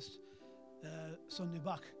our first Sunday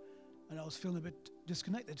back, and I was feeling a bit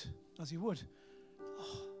disconnected, as you would.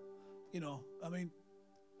 For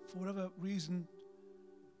whatever reason,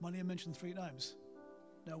 my name mentioned 3 times.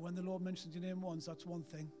 Now, when the Lord mentions your name once, that's one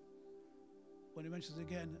thing. When he mentions it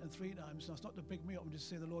again and 3 times, that's not to big me up and just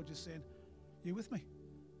say the Lord just saying, you're with me.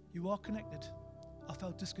 You are connected. I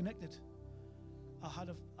felt disconnected. I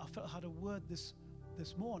felt I had a word this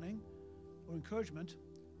morning or encouragement,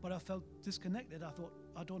 but I felt disconnected. I thought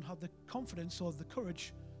I don't have the confidence or the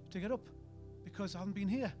courage to get up because I haven't been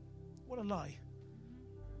here. What a lie.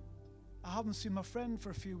 I haven't seen my friend for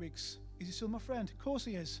a few weeks. Is he still my friend? Of course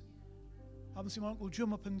he is. I haven't seen my Uncle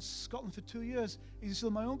Jim up in Scotland for 2 years. Is he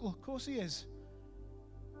still my uncle? Of course he is.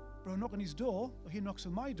 But I knock on his door, or he knocks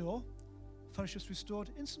on my door, fellowship's restored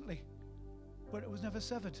instantly. But it was never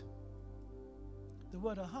severed. The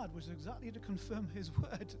word I had was exactly to confirm his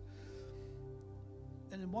word.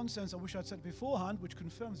 And in one sense, I wish I'd said it beforehand, which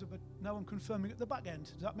confirms it, but now I'm confirming it at the back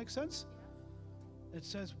end. Does that make sense? It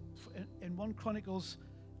says in 1 Chronicles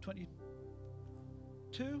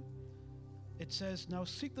 22, it says, now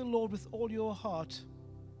seek the Lord with all your heart.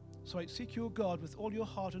 Seek your God with all your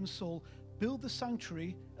heart and soul. Build the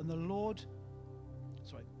sanctuary and the Lord...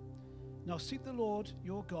 Now seek the Lord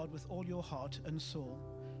your God with all your heart and soul.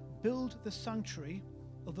 Build the sanctuary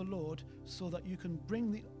of the Lord so that you can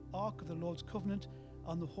bring the ark of the Lord's covenant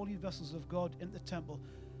and the holy vessels of God into the temple.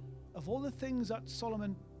 Of all the things that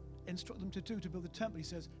Solomon instructed them to do to build the temple, he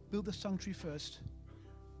says, build the sanctuary first.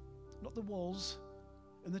 Not the walls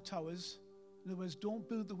and the towers. In other words, don't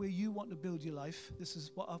build the way you want to build your life. This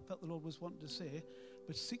is what I felt the Lord was wanting to say.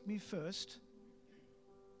 But seek me first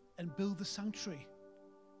and build the sanctuary.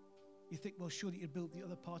 You think, well, surely you build the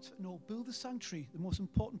other parts. No, build the sanctuary. The most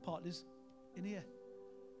important part is in here.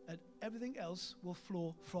 And everything else will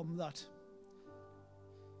flow from that.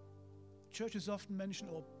 Churches often mention,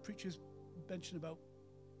 or preachers mention about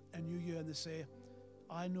a new year, and they say,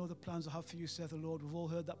 I know the plans I have for you, saith the Lord. We've all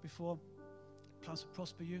heard that before. Plans to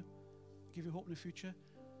prosper you, give you hope in the future.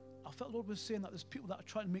 I felt the Lord was saying that there's people that are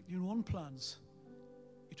trying to make your own plans.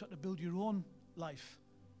 You're trying to build your own life.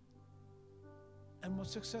 And what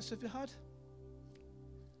success have you had?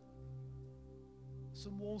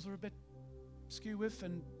 Some walls are a bit skew with,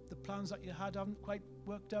 and the plans that you had haven't quite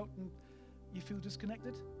worked out, and you feel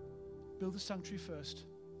disconnected. Build the sanctuary first.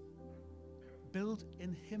 Build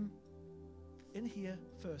in Him, in here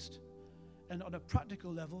first. And on a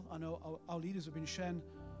practical level, I know our leaders have been sharing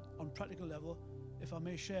on practical level. If I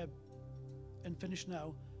may share and finish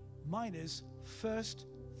now. Mine is first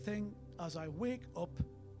thing as I wake up,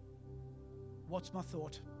 what's my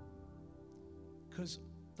thought? Because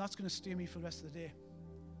that's going to steer me for the rest of the day.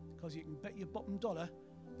 Because you can bet your bottom dollar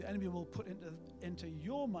the enemy will put into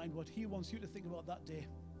your mind what he wants you to think about that day.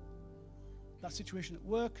 That situation at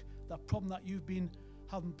work, that problem that you've been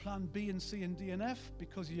having plan B and C and D and F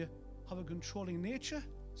because you have a controlling nature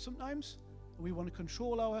sometimes. And we want to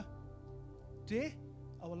control our day,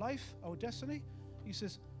 our life, our destiny. He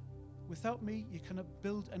says, without me, you cannot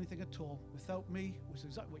build anything at all. Without me, which is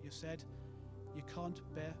exactly what you said, you can't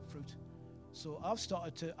bear fruit. So I've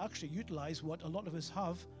started to actually utilize what a lot of us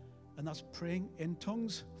have, and that's praying in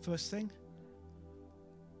tongues, first thing.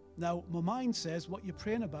 Now, my mind says what you're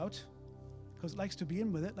praying about, because it likes to be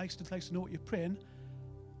in with it, likes to know what you're praying,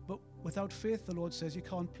 but without faith, the Lord says, you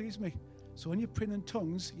can't please me. So when you're praying in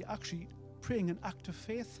tongues, you're actually praying an act of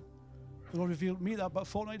faith. The Lord revealed me that about a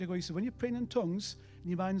fortnight ago. He said, when you're praying in tongues, and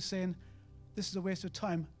your mind's saying, this is a waste of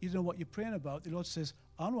time, you don't know what you're praying about, the Lord says,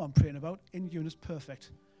 I know what I'm praying about, in you is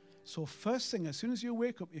perfect. So first thing, as soon as you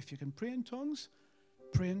wake up, if you can pray in tongues,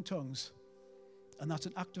 pray in tongues. And that's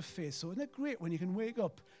an act of faith. So isn't it great when you can wake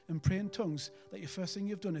up and pray in tongues that your first thing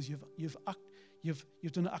you've done is you've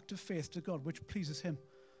done an act of faith to God, which pleases him.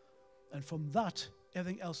 And from that,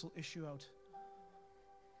 everything else will issue out.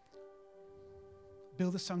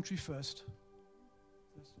 Build the sanctuary first.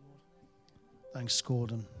 Thanks,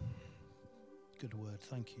 Gordon. Good word.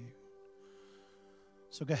 Thank you.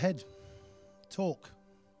 So go ahead, talk,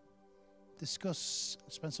 discuss,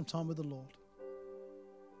 spend some time with the Lord.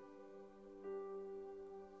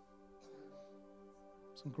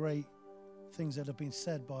 Some great things that have been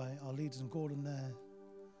said by our leaders and Gordon there,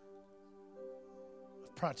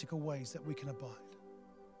 of practical ways that we can abide.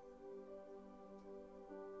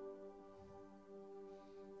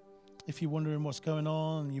 If you're wondering what's going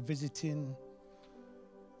on, you're visiting,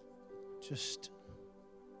 just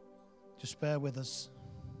bear with us.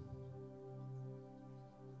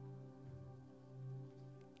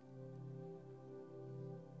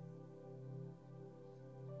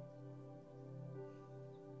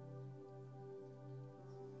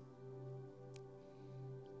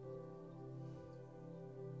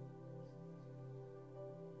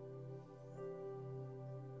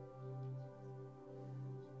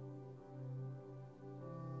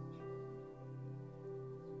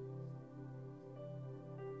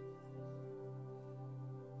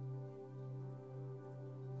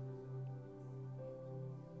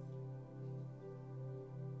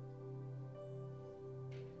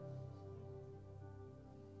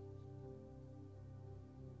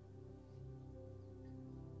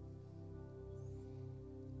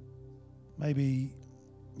 Maybe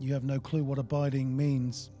you have no clue what abiding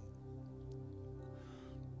means.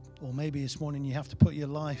 Or maybe this morning you have to put your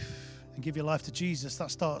life and give your life to Jesus.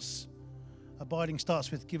 Abiding starts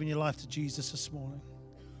with giving your life to Jesus this morning.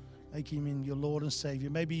 Making him your Lord and Savior.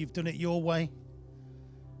 Maybe you've done it your way.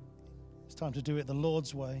 It's time to do it the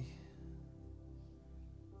Lord's way.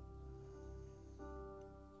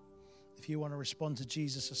 If you want to respond to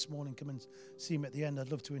Jesus this morning, come and see him at the end. I'd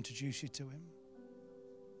love to introduce you to him.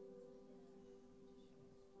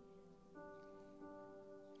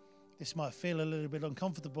 This might feel a little bit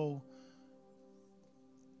uncomfortable,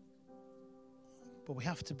 but we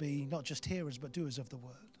have to be not just hearers, but doers of the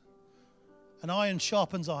word. And iron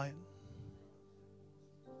sharpens iron.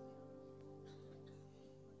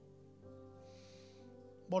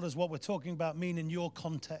 What does what we're talking about mean in your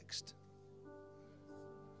context?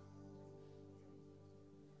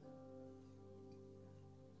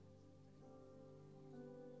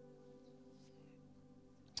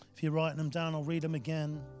 If you're writing them down, I'll read them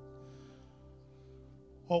again.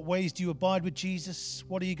 What ways do you abide with Jesus?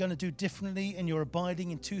 What are you going to do differently in your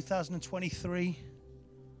abiding in 2023?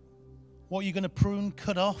 What are you going to prune,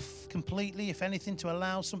 cut off completely, if anything, to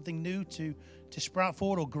allow something new to sprout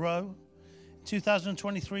forward or grow? In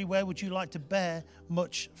 2023, where would you like to bear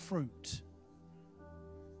much fruit?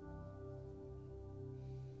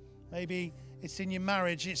 Maybe it's in your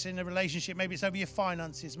marriage, it's in a relationship, maybe it's over your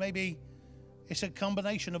finances, maybe it's a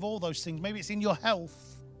combination of all those things. Maybe it's in your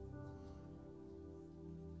health.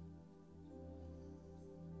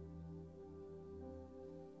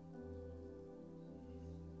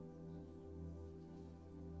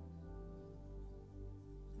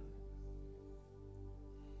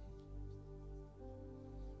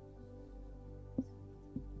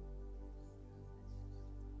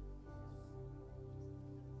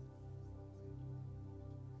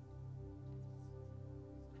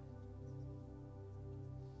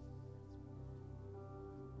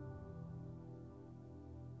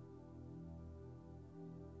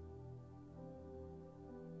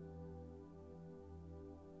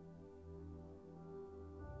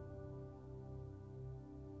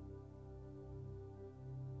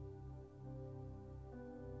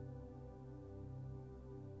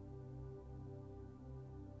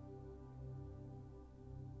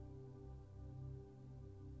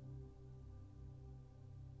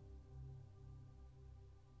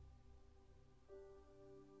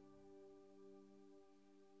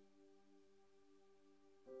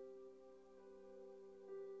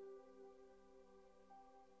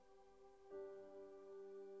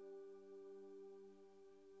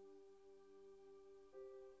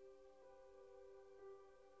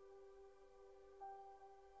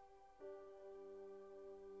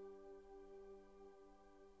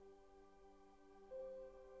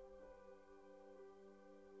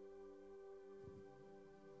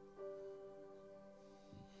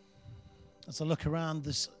 As I look around,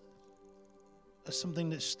 there's something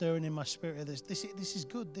that's stirring in my spirit. This is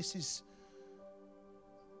good. This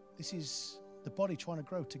is the body trying to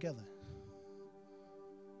grow together.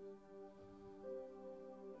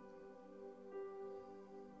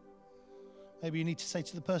 Maybe you need to say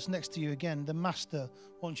to the person next to you again, the Master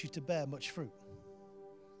wants you to bear much fruit.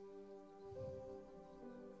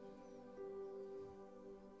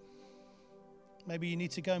 Maybe you need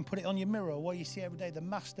to go and put it on your mirror, what you see every day. The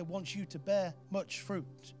Master wants you to bear much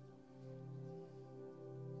fruit.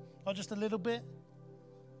 Not just a little bit.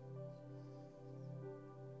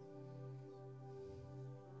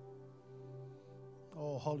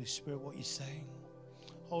 Oh, Holy Spirit, what you're saying.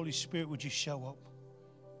 Holy Spirit, would you show up?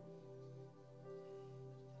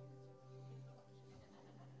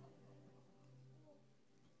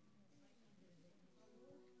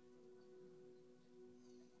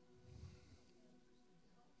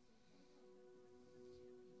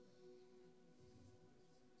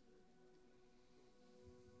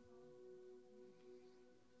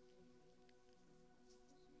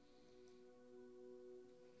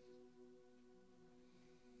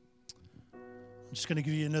 I'm just going to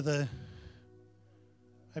give you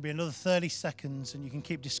maybe another 30 seconds, and you can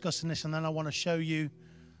keep discussing this, and then I want to show you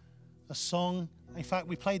a song. In fact,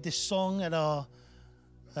 we played this song at our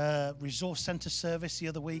resource center service the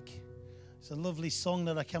other week. It's a lovely song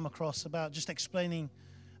that I came across about just explaining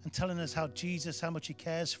and telling us how much he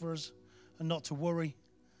cares for us and not to worry.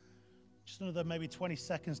 Just another maybe 20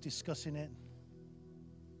 seconds discussing it.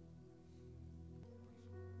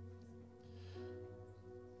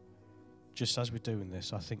 Just as we're doing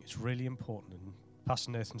this, I think it's really important, and Pastor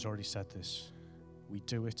Nathan's already said this, we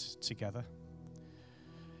do it together.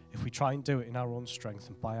 If we try and do it in our own strength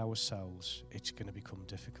and by ourselves, it's going to become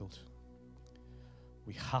difficult.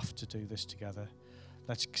 We have to do this together.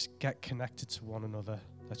 Let's get connected to one another.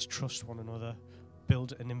 Let's trust one another,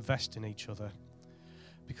 build and invest in each other.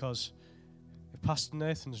 Because if Pastor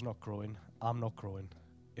Nathan's not growing, I'm not growing.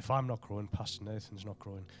 If I'm not growing, Pastor Nathan's not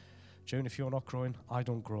growing. June, if you're not growing, I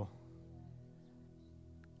don't grow.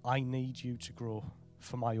 I need you to grow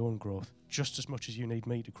for my own growth, just as much as you need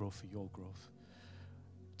me to grow for your growth.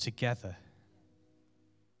 Together,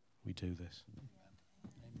 we do this.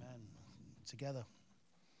 Amen. Together.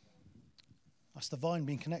 That's the vine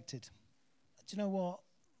being connected. Do you know what?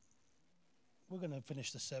 We're going to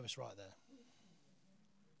finish the service right there.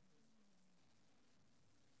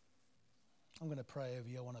 I'm going to pray over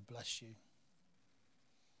you. I want to bless you.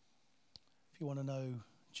 If you want to know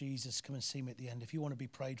Jesus, come and see me at the end. If you want to be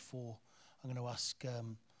prayed for, I'm going to ask,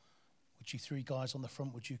 would you three guys on the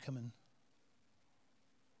front, would you come in?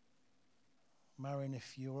 Marion,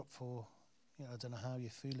 if you're up for, I don't know how you're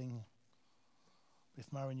feeling.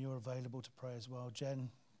 If Marion, you're available to pray as well. Jen,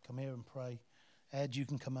 come here and pray. Ed, you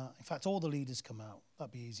can come out. In fact, all the leaders come out.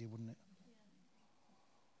 That'd be easier, wouldn't it?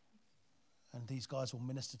 Yeah. And these guys will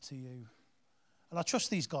minister to you. And I trust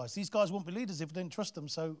these guys. These guys won't be leaders if I didn't trust them.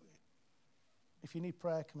 So if you need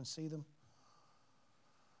prayer, come and see them.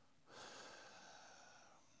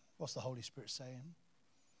 What's the Holy Spirit saying?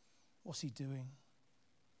 What's he doing?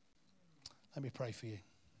 Let me pray for you.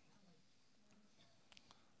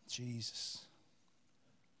 Jesus.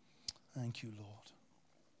 Thank you, Lord.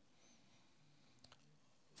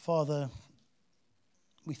 Father,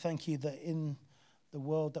 we thank you that in the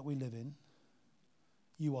world that we live in,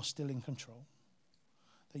 you are still in control.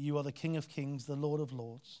 That you are the King of Kings, the Lord of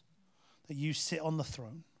Lords. That you sit on the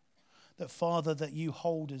throne, that Father, that you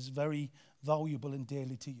hold as very valuable and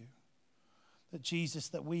dearly to you. That Jesus,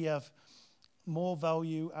 that we have more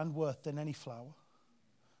value and worth than any flower,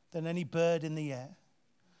 than any bird in the air.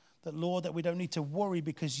 That Lord, that we don't need to worry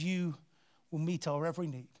because you will meet our every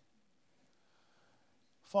need.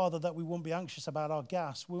 Father, that we won't be anxious about our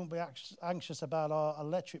gas, we won't be anxious about our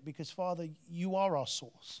electric because Father, you are our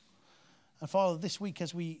source. And Father, this week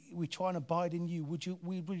as we try and abide in you,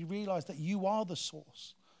 we realize that you are the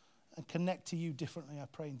source and connect to you differently, I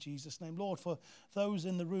pray in Jesus' name. Lord, for those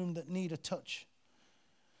in the room that need a touch,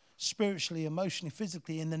 spiritually, emotionally,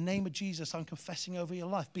 physically, in the name of Jesus, I'm confessing over your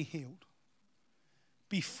life, be healed.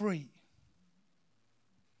 Be free.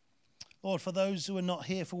 Lord, for those who are not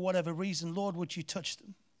here for whatever reason, Lord, would you touch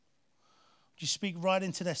them? Would you speak right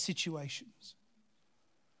into their situations?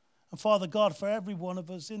 And Father God, for every one of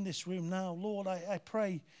us in this room now, Lord, I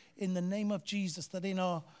pray in the name of Jesus that in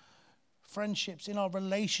our friendships, in our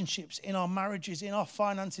relationships, in our marriages, in our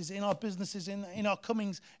finances, in our businesses, in our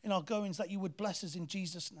comings, in our goings, that you would bless us in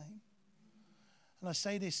Jesus' name. And I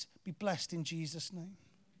say this, be blessed in Jesus' name.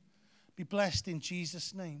 Be blessed in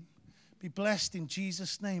Jesus' name. Be blessed in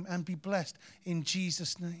Jesus' name and be blessed in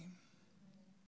Jesus' name.